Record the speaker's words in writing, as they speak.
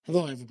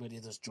Hello, everybody.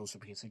 This is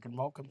Joseph Hasek, and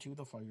welcome to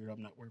the Fired Up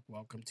Network.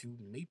 Welcome to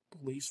Maple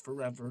Leafs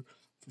Forever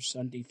for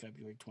Sunday,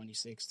 February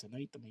 26th.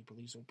 Tonight, the Maple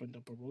Leafs opened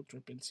up a road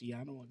trip in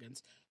Seattle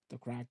against the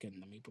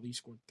Kraken. The Maple Leafs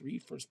scored three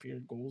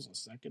first-period goals, a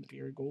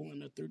second-period goal,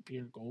 and a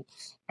third-period goal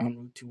en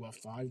route to a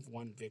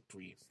 5-1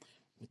 victory.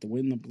 With the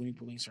win, the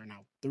Maple Leafs are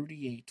now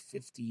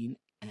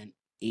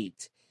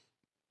 38-15-8,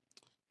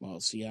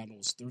 while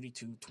Seattle's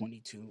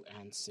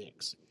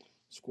 32-22-6.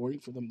 Scoring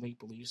for the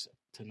Maple Leafs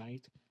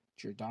tonight,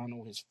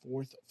 Giordano his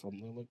fourth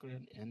from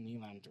Liljegren and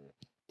Nylander.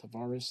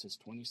 Tavares his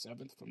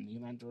 27th from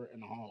Nylander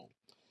and Hall.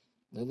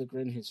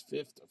 Liljegren his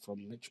fifth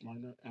from Mitch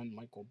Marner and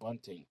Michael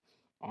Bunting.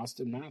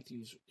 Austin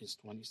Matthews his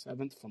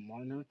 27th from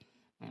Marner,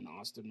 and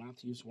Austin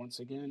Matthews once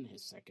again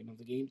his second of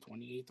the game,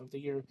 28th of the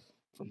year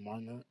from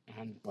Marner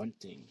and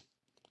Bunting.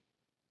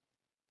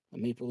 The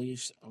Maple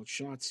Leafs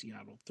outshot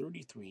Seattle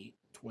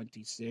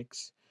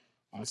 33-26.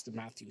 Austin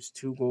Matthews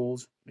 2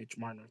 goals, Mitch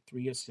Marner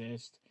 3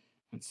 assists,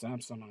 and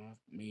Samsonov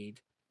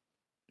made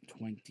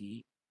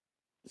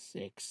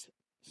 26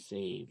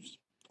 saves.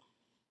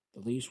 The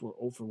Leafs were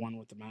 0 for 1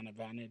 with the man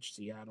advantage.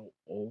 Seattle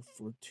 0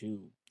 for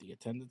 2. The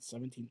attendance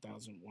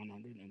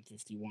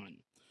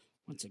 17,151.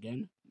 Once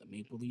again, the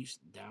Maple Leafs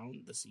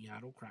down the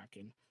Seattle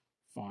Kraken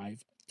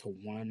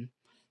 5-1.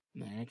 The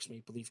next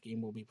Maple Leaf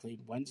game will be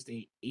played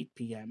Wednesday, 8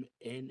 p.m.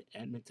 in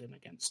Edmonton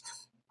against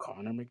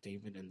Connor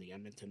McDavid and the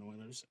Edmonton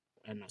Oilers.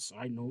 And a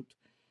side note,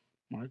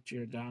 Mark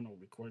Giordano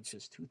records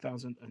his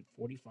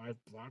 2045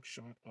 block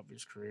shot of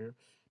his career,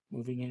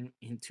 moving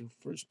into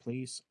first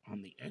place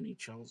on the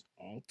NHL's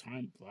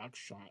all-time block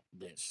shot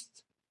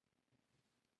list.